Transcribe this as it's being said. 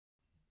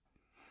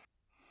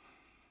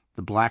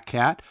The Black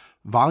Cat,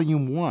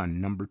 Volume 1,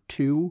 Number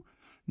 2,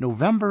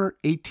 November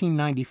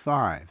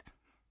 1895.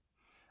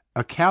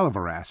 A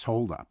Calaveras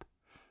Hold-Up,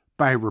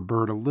 by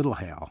Roberta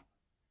Littlehale.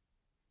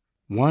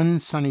 One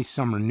sunny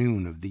summer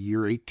noon of the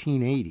year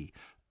 1880,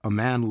 a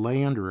man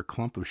lay under a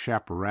clump of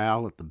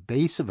chaparral at the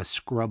base of a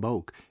scrub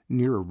oak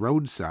near a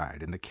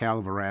roadside in the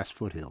Calaveras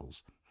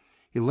foothills.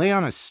 He lay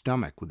on his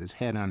stomach with his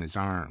head on his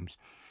arms,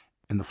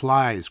 and the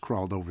flies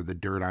crawled over the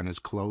dirt on his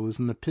clothes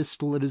and the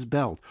pistol at his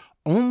belt,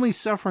 only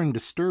suffering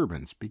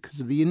disturbance because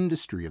of the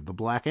industry of the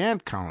black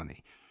ant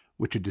colony,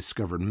 which had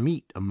discovered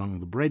meat among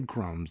the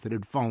breadcrumbs that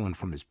had fallen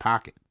from his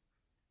pocket.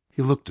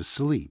 He looked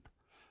asleep,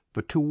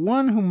 but to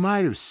one who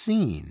might have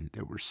seen,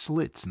 there were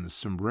slits in the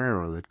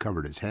sombrero that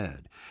covered his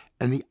head,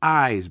 and the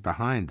eyes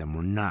behind them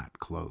were not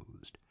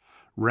closed.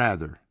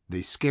 Rather,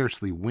 they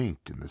scarcely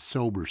winked in the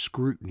sober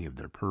scrutiny of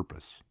their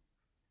purpose.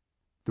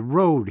 The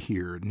road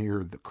here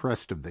near the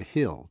crest of the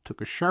hill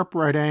took a sharp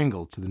right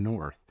angle to the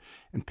north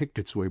and picked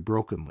its way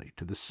brokenly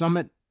to the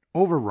summit,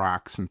 over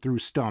rocks and through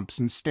stumps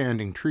and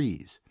standing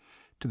trees.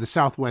 To the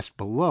southwest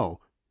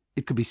below,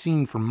 it could be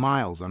seen for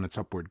miles on its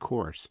upward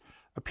course,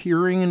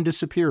 appearing and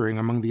disappearing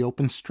among the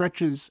open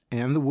stretches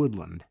and the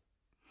woodland.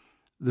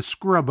 The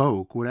scrub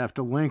oak would have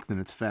to lengthen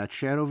its fat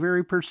shadow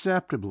very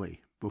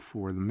perceptibly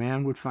before the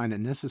man would find it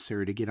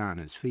necessary to get on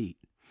his feet,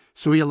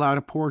 so he allowed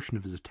a portion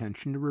of his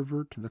attention to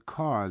revert to the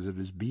cause of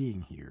his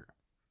being here.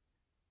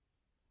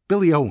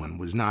 Billy Owen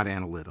was not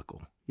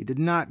analytical. He did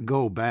not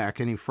go back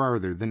any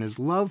farther than his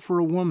love for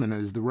a woman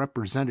as the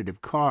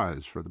representative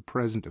cause for the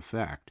present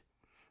effect.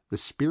 The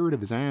spirit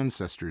of his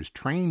ancestors,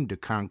 trained to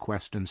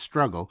conquest and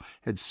struggle,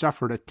 had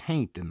suffered a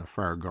taint in the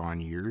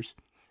far-gone years,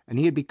 and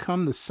he had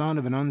become the son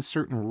of an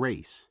uncertain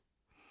race.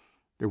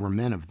 There were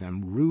men of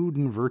them rude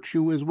in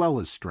virtue as well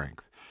as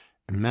strength,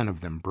 and men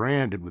of them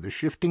branded with a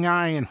shifting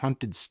eye and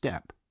hunted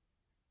step.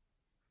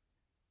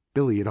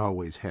 Billy had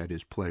always had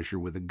his pleasure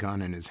with a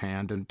gun in his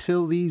hand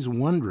until these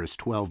wondrous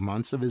 12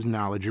 months of his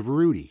knowledge of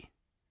Rudy.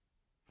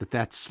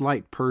 That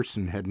slight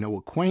person had no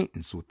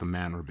acquaintance with the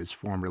manner of his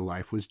former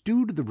life was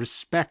due to the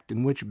respect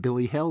in which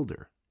Billy held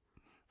her.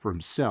 For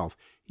himself,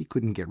 he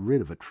couldn't get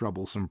rid of a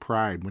troublesome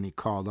pride when he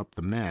called up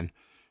the men,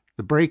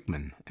 the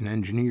brakemen and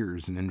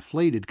engineers and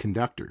inflated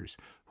conductors,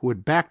 who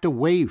had backed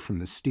away from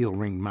the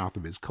steel-ringed mouth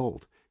of his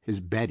Colt, his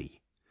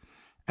Betty,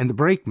 and the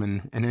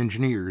brakemen and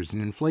engineers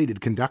and inflated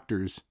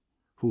conductors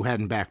who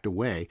hadn't backed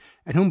away,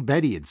 and whom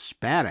Betty had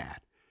spat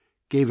at,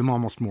 gave him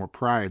almost more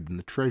pride than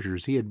the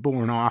treasures he had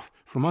borne off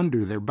from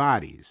under their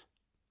bodies.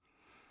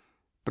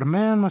 But a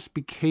man must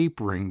be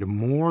capering to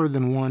more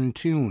than one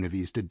tune if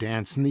he's to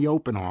dance in the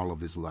open all of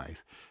his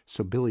life,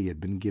 so Billy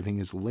had been giving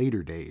his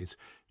later days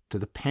to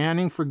the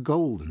panning for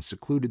gold in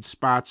secluded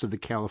spots of the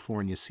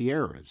California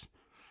Sierras,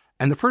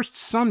 and the first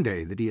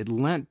Sunday that he had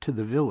lent to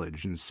the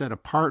village and set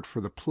apart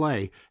for the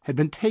play had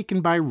been taken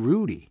by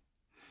Rudy.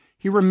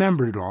 He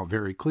remembered it all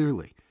very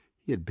clearly.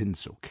 He had been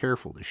so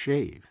careful to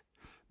shave.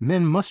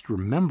 Men must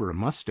remember a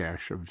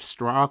mustache of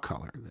straw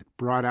color that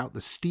brought out the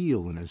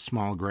steel in his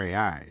small gray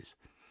eyes.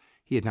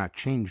 He had not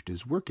changed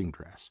his working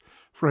dress,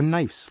 for a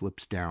knife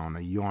slips down a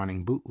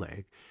yawning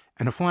bootleg,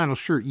 and a flannel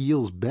shirt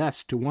yields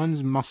best to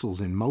one's muscles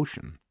in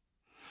motion.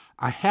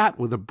 A hat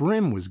with a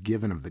brim was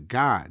given of the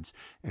gods,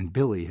 and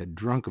Billy had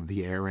drunk of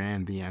the air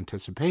and the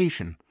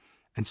anticipation,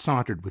 and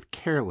sauntered with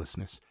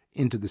carelessness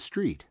into the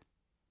street.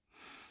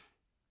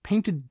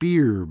 Painted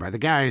beer by the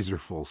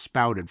geyserful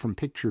spouted from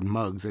pictured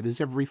mugs at his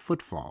every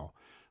footfall,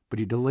 but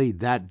he delayed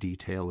that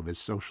detail of his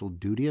social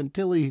duty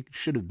until he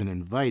should have been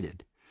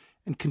invited,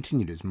 and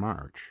continued his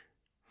march.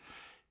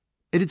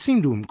 It had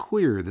seemed to him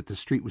queer that the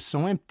street was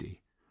so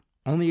empty.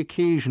 Only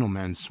occasional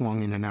men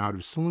swung in and out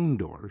of saloon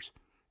doors,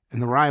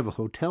 and the rival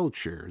hotel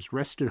chairs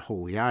rested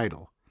wholly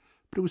idle,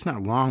 but it was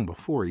not long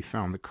before he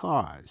found the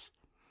cause.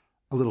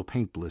 A little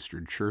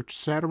paint-blistered church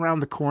sat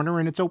around the corner,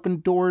 and its open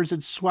doors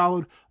had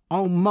swallowed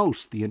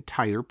almost the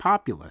entire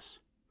populace.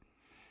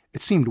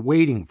 It seemed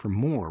waiting for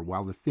more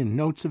while the thin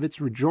notes of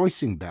its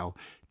rejoicing bell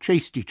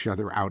chased each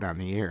other out on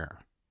the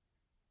air.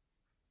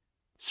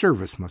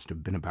 Service must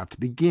have been about to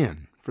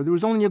begin, for there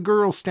was only a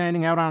girl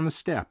standing out on the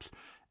steps,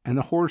 and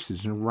the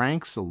horses in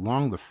ranks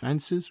along the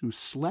fences who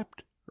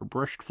slept or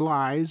brushed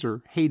flies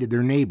or hated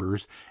their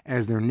neighbors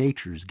as their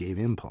natures gave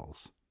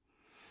impulse.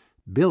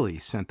 Billy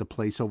sent the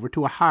place over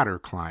to a hotter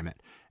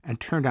climate and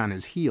turned on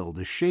his heel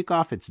to shake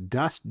off its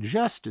dust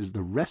just as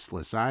the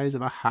restless eyes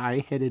of a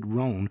high-headed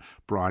roan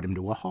brought him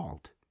to a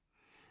halt.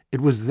 It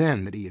was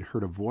then that he had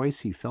heard a voice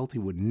he felt he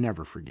would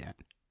never forget.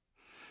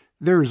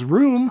 "There's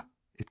room,"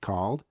 it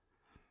called.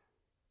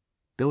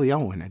 Billy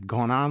Owen had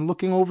gone on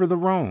looking over the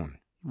roan.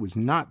 He was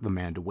not the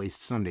man to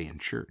waste Sunday in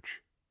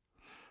church.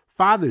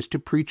 "Father's to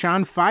preach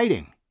on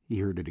fighting," he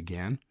heard it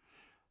again.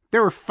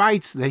 "There are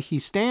fights that he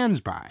stands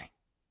by."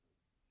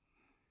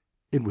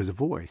 It was a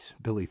voice,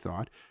 Billy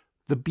thought,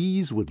 the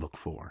bees would look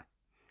for.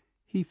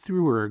 He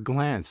threw her a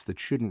glance that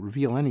shouldn't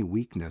reveal any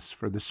weakness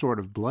for the sort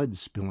of blood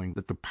spilling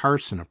that the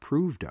parson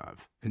approved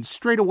of, and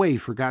straightway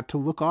forgot to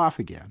look off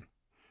again.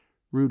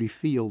 Rudy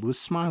Field was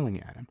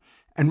smiling at him,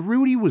 and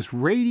Rudy was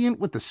radiant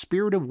with the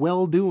spirit of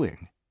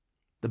well-doing.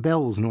 The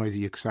bell's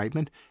noisy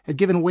excitement had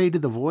given way to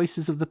the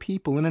voices of the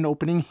people in an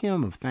opening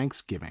hymn of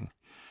thanksgiving,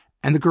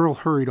 and the girl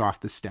hurried off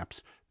the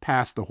steps,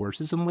 past the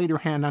horses, and laid her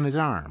hand on his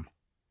arm.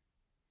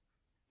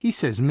 "He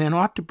says men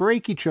ought to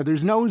break each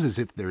other's noses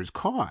if there's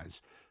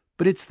cause,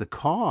 but it's the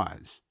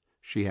cause,"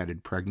 she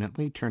added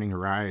pregnantly, turning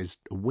her eyes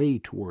away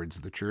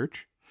towards the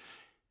church.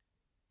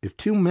 "If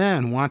two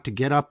men want to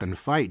get up and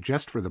fight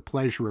just for the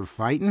pleasure of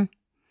fightin',"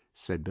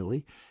 said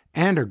Billy,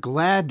 "and are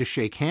glad to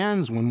shake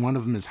hands when one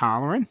of 'em is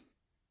hollerin'."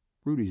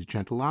 Rudy's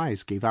gentle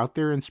eyes gave out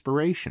their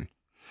inspiration.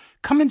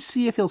 "Come and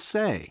see if he'll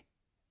say,"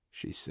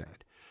 she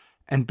said,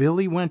 and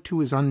Billy went to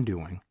his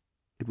undoing.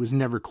 It was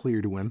never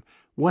clear to him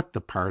what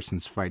the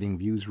parson's fighting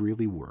views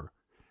really were.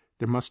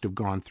 There must have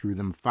gone through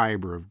them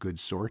fibre of good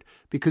sort,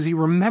 because he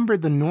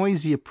remembered the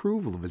noisy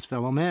approval of his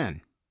fellow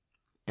men.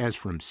 As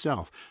for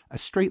himself, a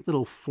straight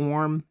little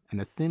form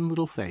and a thin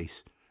little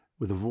face,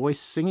 with a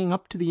voice singing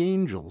up to the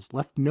angels,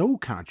 left no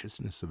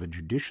consciousness of a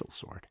judicial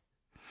sort.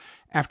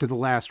 After the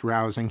last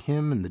rousing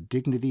hymn and the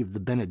dignity of the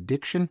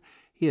benediction,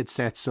 he had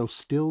sat so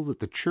still that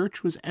the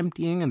church was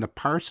emptying and the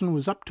parson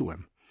was up to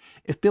him.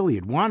 If Billy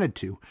had wanted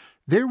to,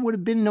 there would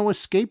have been no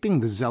escaping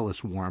the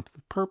zealous warmth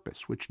of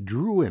purpose which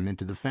drew him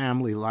into the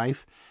family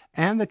life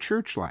and the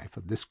church life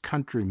of this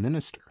country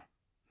minister.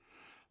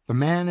 The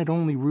man had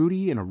only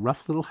Rudy in a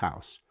rough little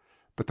house,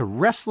 but the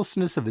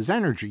restlessness of his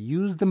energy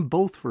used them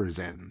both for his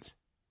ends.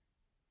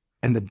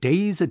 And the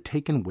days had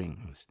taken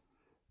wings.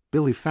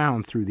 Billy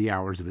found through the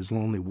hours of his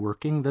lonely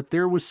working that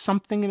there was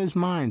something in his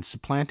mind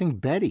supplanting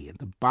Betty and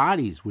the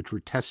bodies which were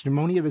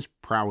testimony of his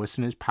prowess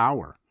and his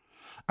power,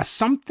 a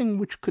something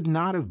which could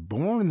not have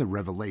borne the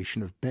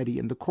revelation of Betty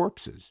and the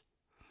corpses.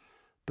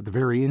 But the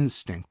very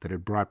instinct that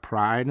had brought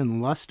pride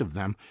and lust of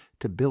them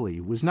to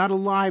Billy was not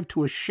alive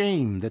to a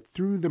shame that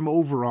threw them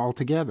over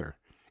altogether.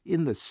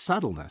 In the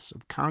subtleness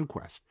of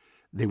conquest,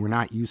 they were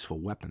not useful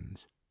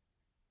weapons.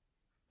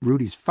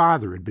 Rudy's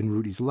father had been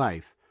Rudy's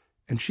life,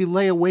 and she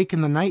lay awake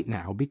in the night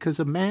now because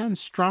a man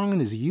strong in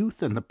his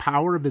youth and the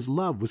power of his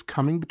love was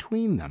coming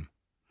between them.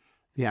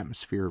 The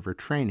atmosphere of her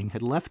training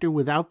had left her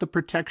without the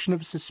protection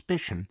of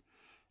suspicion,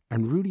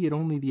 and Rudy had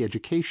only the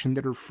education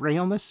that her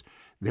frailness,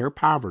 their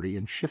poverty,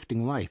 and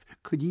shifting life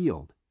could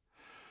yield.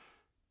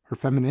 Her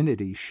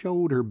femininity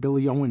showed her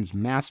Billy Owen's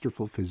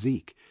masterful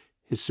physique,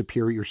 his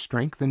superior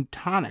strength and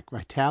tonic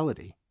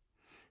vitality.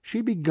 She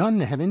had begun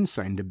to have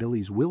insight into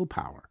Billy's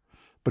willpower,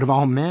 but of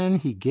all men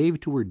he gave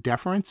to her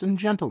deference and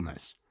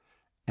gentleness,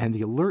 and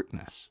the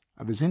alertness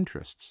of his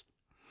interests.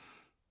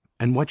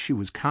 And what she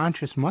was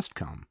conscious must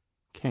come,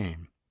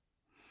 came.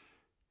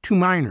 2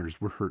 miners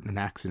were hurt in an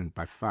accident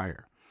by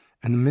fire,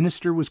 and the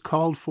minister was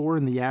called for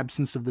in the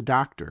absence of the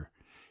doctor.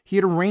 He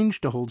had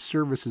arranged to hold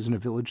services in a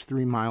village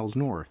 3 miles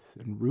north,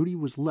 and Rudy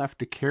was left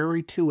to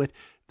carry to it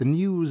the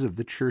news of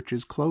the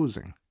church's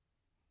closing.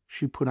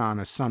 She put on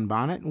a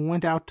sunbonnet and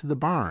went out to the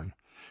barn.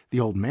 The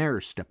old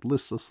mare stepped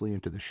listlessly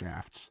into the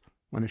shafts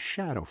when a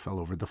shadow fell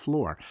over the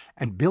floor,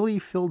 and Billy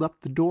filled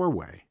up the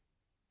doorway.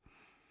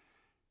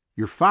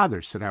 "Your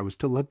father said I was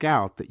to look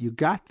out that you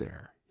got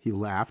there," he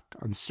laughed,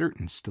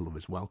 uncertain still of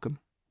his welcome.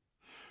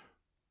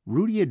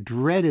 Rudy had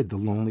dreaded the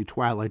lonely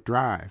twilight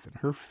drive, and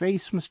her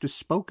face must have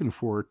spoken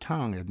for her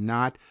tongue had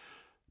not,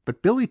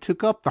 but Billy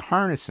took up the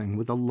harnessing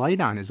with a light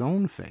on his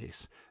own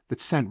face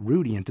that sent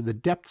Rudy into the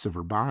depths of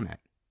her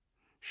bonnet.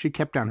 She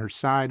kept on her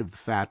side of the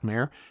fat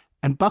mare,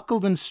 and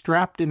buckled and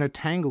strapped in a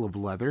tangle of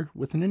leather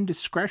with an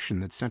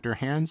indiscretion that sent her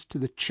hands to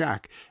the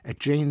check at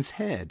Jane's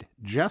head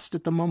just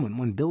at the moment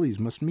when Billy's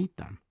must meet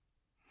them.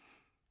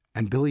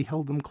 And Billy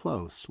held them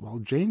close, while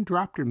Jane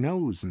dropped her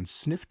nose and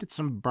sniffed at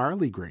some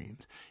barley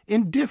grains,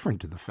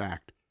 indifferent to the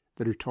fact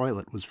that her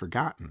toilet was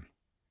forgotten.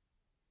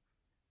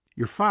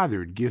 "Your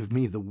father'd give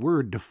me the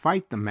word to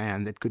fight the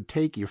man that could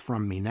take you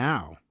from me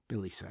now,"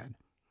 Billy said.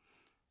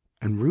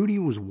 And Rudy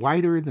was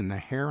whiter than the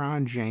hair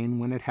on Jane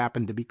when it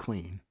happened to be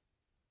clean.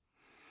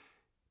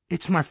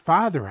 "It's my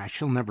father I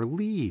shall never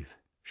leave,"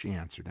 she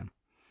answered him.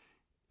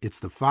 "It's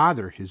the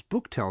father his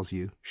book tells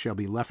you shall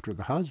be left with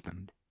a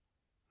husband."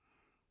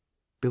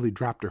 Billy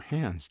dropped her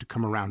hands to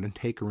come around and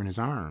take her in his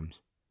arms.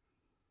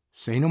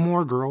 "Say no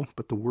more, girl,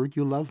 but the word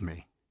you love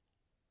me."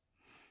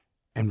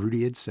 And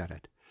Rudy had said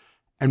it.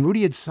 And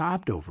Rudy had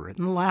sobbed over it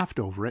and laughed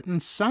over it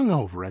and sung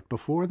over it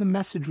before the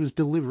message was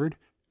delivered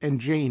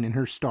and Jane in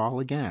her stall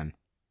again.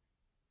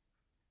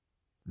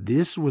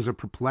 This was a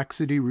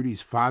perplexity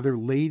Rudy's father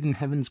laid in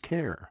heaven's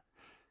care.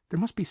 There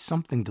must be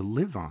something to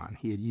live on,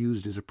 he had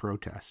used as a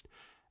protest.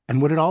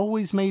 And what had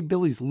always made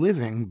Billy's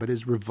living but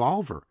his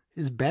revolver,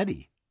 his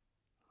Betty.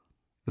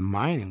 The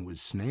mining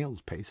was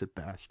snail's pace at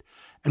best,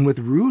 and with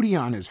Rudy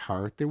on his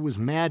heart there was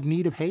mad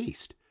need of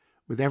haste.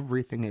 With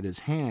everything at his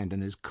hand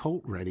and his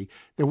colt ready,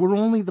 there were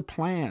only the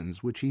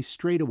plans which he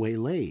straightway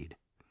laid.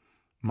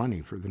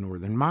 Money for the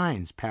northern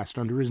mines passed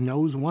under his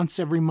nose once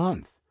every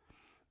month.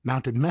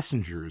 Mounted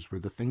messengers were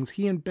the things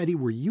he and Betty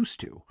were used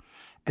to,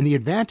 and the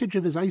advantage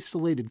of his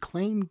isolated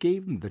claim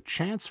gave him the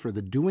chance for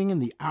the doing in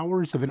the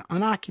hours of an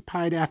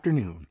unoccupied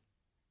afternoon.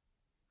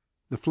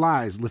 The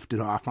flies lifted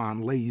off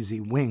on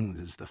lazy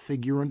wings as the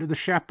figure under the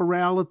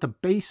chaparral at the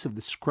base of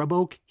the scrub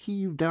oak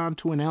heaved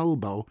onto an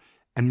elbow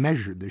and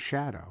measured the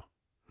shadow.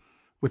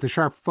 With a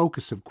sharp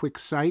focus of quick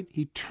sight,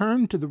 he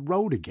turned to the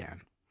road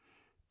again.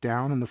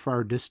 Down in the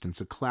far distance,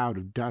 a cloud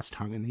of dust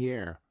hung in the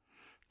air.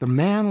 The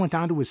man went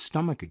onto his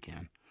stomach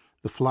again.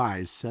 The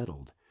flies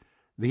settled.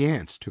 The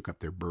ants took up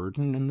their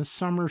burden, and the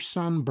summer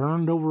sun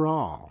burned over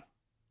all.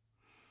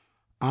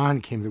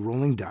 On came the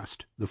rolling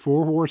dust, the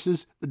 4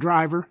 horses, the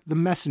driver, the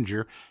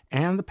messenger,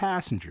 and the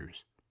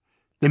passengers.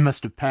 They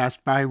must have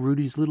passed by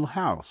Rudy's little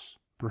house.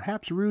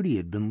 Perhaps Rudy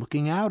had been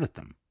looking out at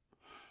them.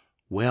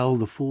 Well,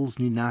 the fools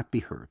need not be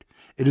hurt.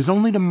 It is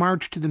only to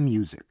march to the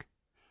music.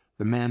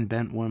 The man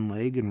bent one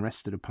leg and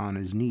rested upon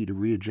his knee to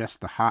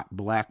readjust the hot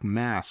black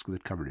mask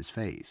that covered his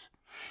face.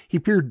 He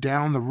peered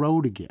down the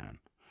road again.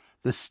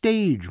 The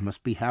stage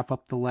must be half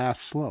up the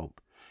last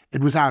slope.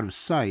 It was out of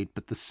sight,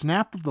 but the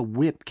snap of the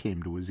whip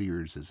came to his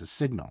ears as a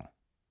signal.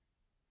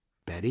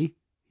 "Betty,"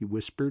 he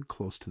whispered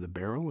close to the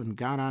barrel, and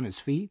got on his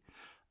feet.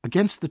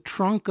 Against the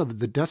trunk of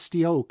the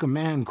dusty oak a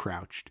man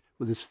crouched,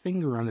 with his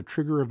finger on the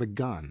trigger of a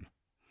gun.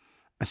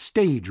 A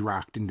stage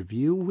rocked into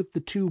view, with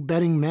the 2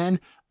 betting men,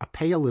 a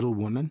pale little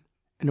woman,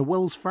 and a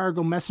Wells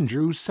Fargo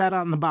messenger who sat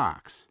on the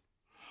box.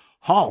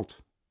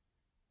 "Halt!"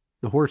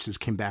 The horses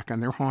came back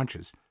on their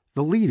haunches,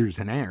 the leaders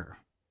in air.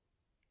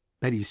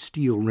 Betty's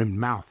steel-rimmed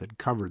mouth had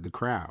covered the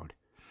crowd.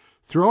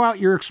 "Throw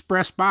out your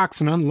express box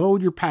and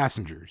unload your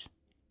passengers."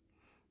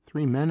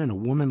 3 men and a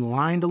woman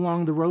lined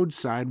along the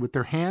roadside with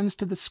their hands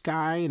to the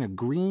sky, and a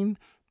green,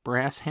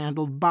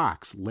 brass-handled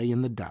box lay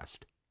in the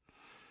dust.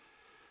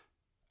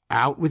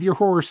 "Out with your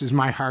horses,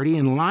 my hearty,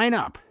 and line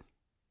up."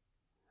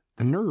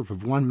 The nerve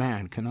of one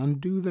man can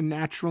undo the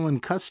natural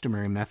and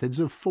customary methods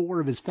of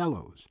 4 of his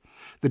fellows.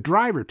 The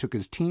driver took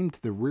his team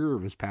to the rear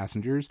of his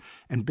passengers,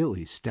 and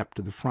Billy stepped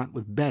to the front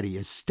with Betty,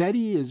 as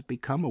steady as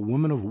become a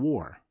woman of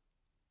war.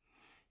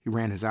 He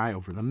ran his eye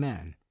over the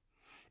men.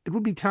 It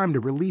would be time to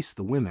release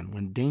the women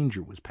when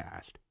danger was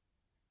past.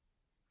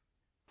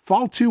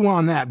 "Fall to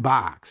on that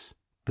box,"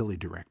 Billy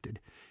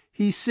directed.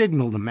 He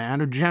signaled a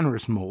man of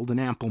generous mold and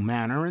ample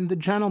manner, and the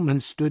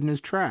gentleman stood in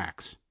his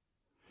tracks.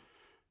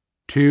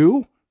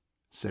 "2,"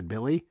 said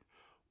Billy.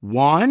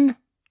 "1."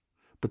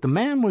 But the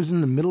man was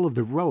in the middle of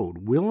the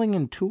road, willing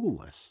and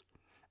toolless.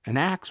 An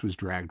axe was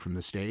dragged from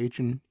the stage,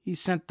 and he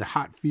sent the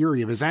hot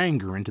fury of his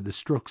anger into the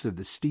strokes of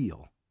the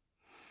steel.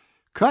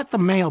 "Cut the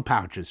mail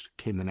pouches,"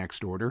 came the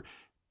next order,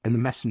 and the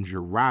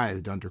messenger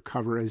writhed under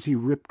cover as he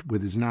ripped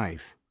with his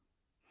knife.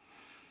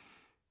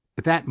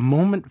 At that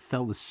moment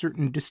fell the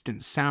certain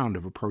distant sound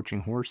of approaching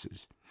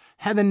horses.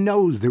 Heaven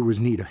knows there was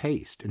need of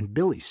haste, and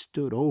Billy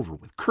stood over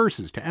with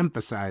curses to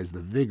emphasize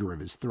the vigor of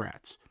his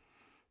threats.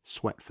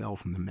 Sweat fell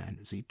from the men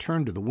as he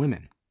turned to the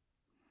women.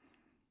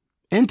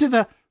 "Into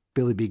the—"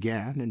 Billy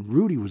began, and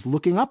Rudy was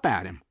looking up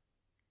at him.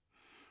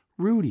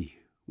 Rudy,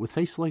 with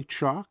face like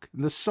chalk,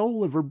 and the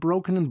soul of her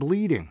broken and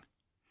bleeding.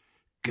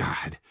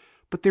 God,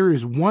 but there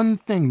is one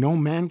thing no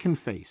man can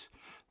face,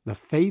 the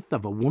faith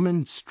of a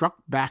woman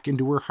struck back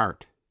into her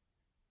heart.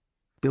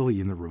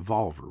 Billy and the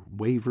revolver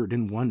wavered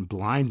in one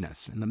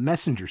blindness, and the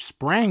messenger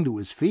sprang to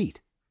his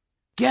feet.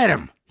 "Get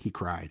him!" he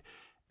cried,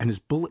 and his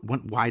bullet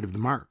went wide of the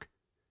mark.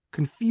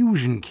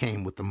 Confusion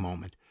came with the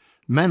moment.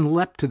 Men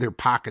leapt to their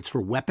pockets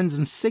for weapons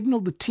and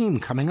signaled the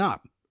team coming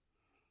up.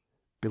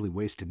 Billy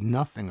wasted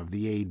nothing of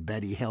the aid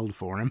Betty held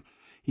for him.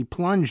 He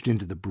plunged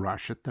into the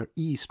brush at the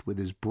east with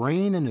his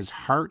brain and his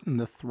heart in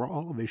the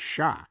thrall of his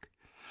shock.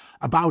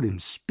 About him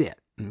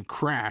spit and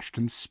crashed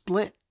and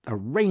split a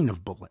rain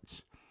of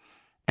bullets,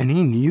 and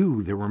he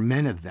knew there were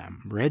men of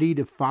them ready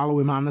to follow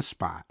him on the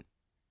spot.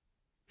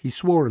 He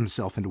swore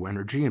himself into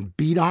energy and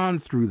beat on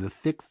through the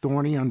thick,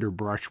 thorny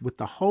underbrush with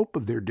the hope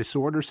of their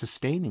disorder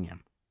sustaining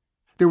him.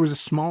 There was a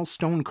small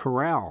stone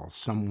corral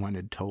someone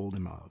had told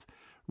him of.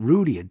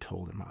 Rudy had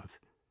told him of.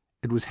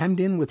 It was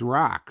hemmed in with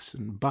rocks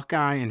and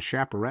buckeye and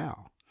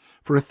chaparral.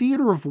 For a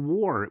theater of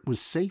war, it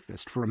was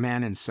safest for a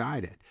man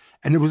inside it,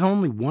 and there was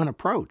only one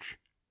approach.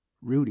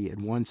 Rudy had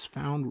once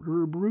found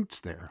herb roots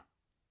there.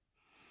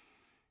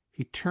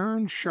 He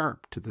turned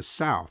sharp to the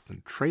south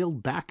and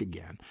trailed back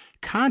again,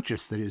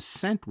 conscious that his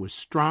scent was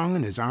strong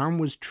and his arm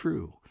was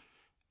true,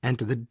 and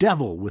to the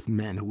devil with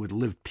men who had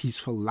lived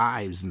peaceful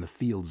lives in the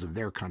fields of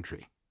their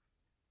country.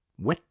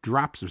 Wet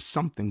drops of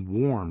something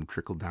warm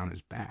trickled down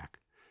his back.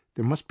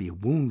 There must be a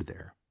wound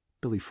there.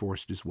 Billy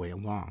forced his way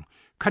along,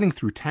 cutting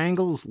through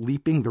tangles,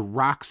 leaping the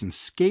rocks and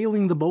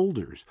scaling the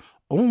boulders,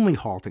 only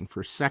halting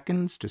for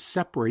seconds to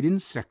separate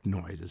insect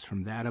noises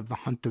from that of the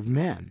hunt of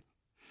men.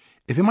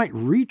 If he might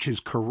reach his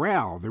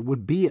corral, there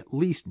would be at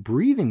least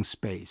breathing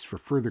space for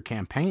further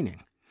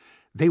campaigning.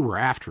 They were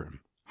after him,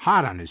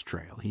 hot on his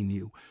trail, he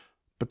knew,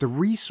 but the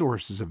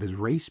resources of his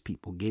race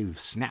people gave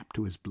snap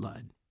to his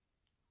blood.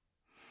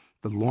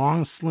 The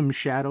long, slim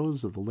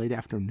shadows of the late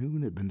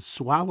afternoon had been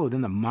swallowed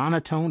in the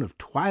monotone of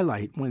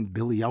twilight when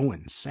Billy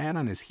Owen sat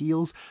on his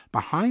heels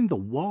behind the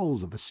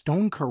walls of a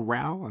stone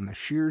corral on the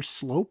sheer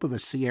slope of a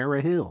Sierra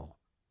hill.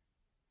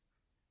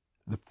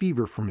 The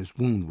fever from his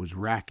wound was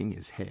racking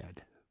his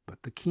head,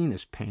 but the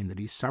keenest pain that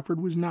he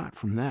suffered was not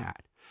from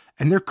that,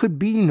 and there could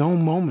be no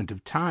moment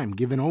of time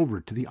given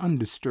over to the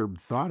undisturbed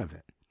thought of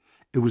it.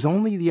 It was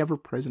only the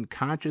ever-present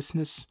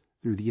consciousness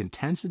through the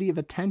intensity of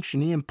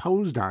attention he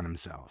imposed on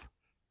himself.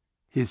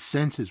 His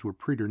senses were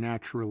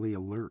preternaturally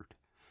alert.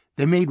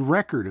 They made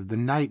record of the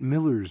night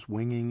millers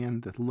winging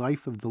and the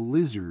life of the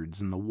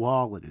lizards in the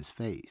wall at his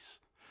face.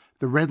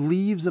 The red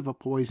leaves of a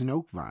poison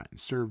oak vine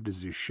served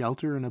as his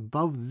shelter, and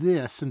above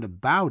this and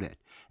about it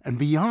and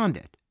beyond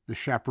it the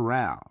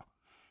chaparral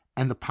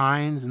and the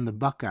pines and the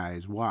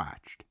buckeyes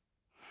watched.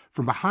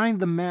 From behind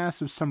the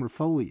mass of summer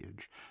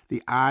foliage,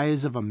 the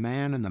eyes of a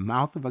man and the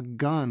mouth of a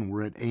gun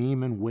were at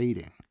aim and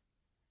waiting.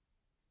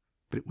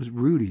 But it was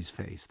Rudy's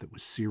face that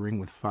was searing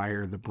with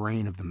fire the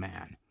brain of the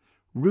man.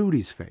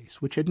 Rudy's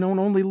face, which had known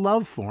only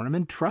love for him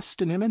and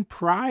trust in him and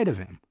pride of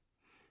him.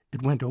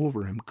 It went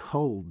over him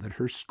cold that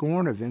her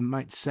scorn of him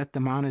might set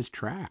them on his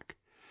track.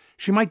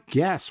 She might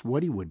guess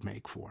what he would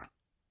make for.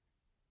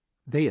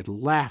 They had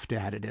laughed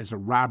at it as a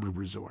robber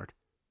resort,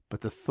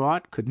 but the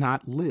thought could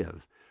not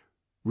live.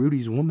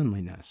 Rudy's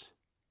womanliness.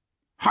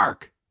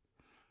 Hark!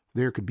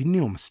 There could be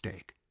no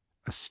mistake.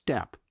 A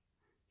step.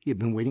 He had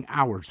been waiting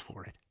hours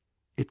for it.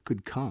 It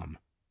could come.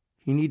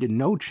 He needed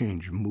no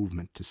change of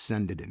movement to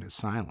send it into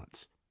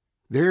silence.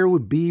 There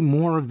would be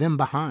more of them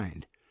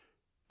behind.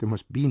 There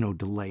must be no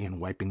delay in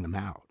wiping them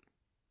out.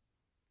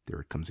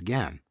 There it comes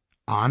again.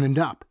 On and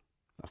up.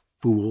 The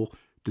fool!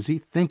 Does he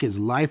think his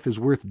life is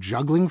worth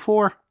juggling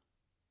for?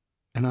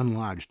 An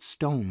unlodged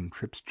stone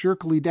trips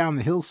jerkily down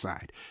the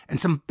hillside, and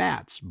some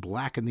bats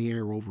blacken the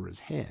air over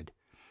his head.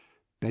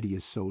 Betty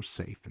is so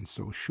safe and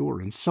so sure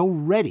and so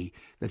ready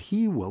that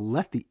he will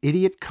let the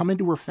idiot come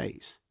into her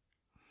face.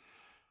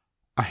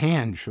 A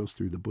hand shows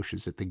through the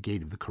bushes at the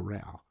gate of the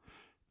corral.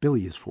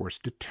 Billy is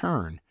forced to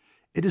turn.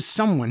 It is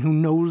someone who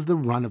knows the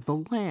run of the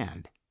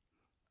land.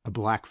 A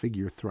black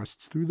figure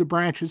thrusts through the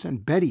branches,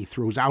 and Betty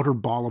throws out her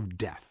ball of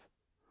death.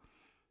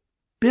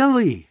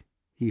 "Billy!"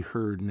 he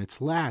heard in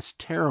its last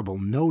terrible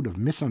note of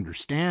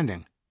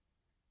misunderstanding.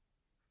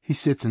 He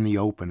sits in the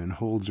open and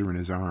holds her in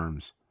his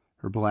arms.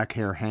 Her black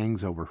hair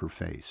hangs over her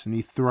face, and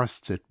he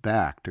thrusts it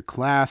back to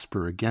clasp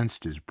her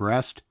against his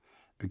breast,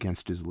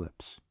 against his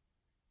lips.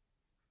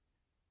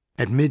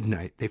 At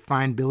midnight, they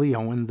find Billy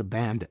Owen the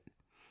bandit.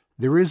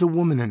 There is a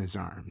woman in his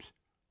arms,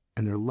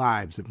 and their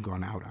lives have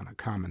gone out on a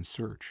common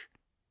search.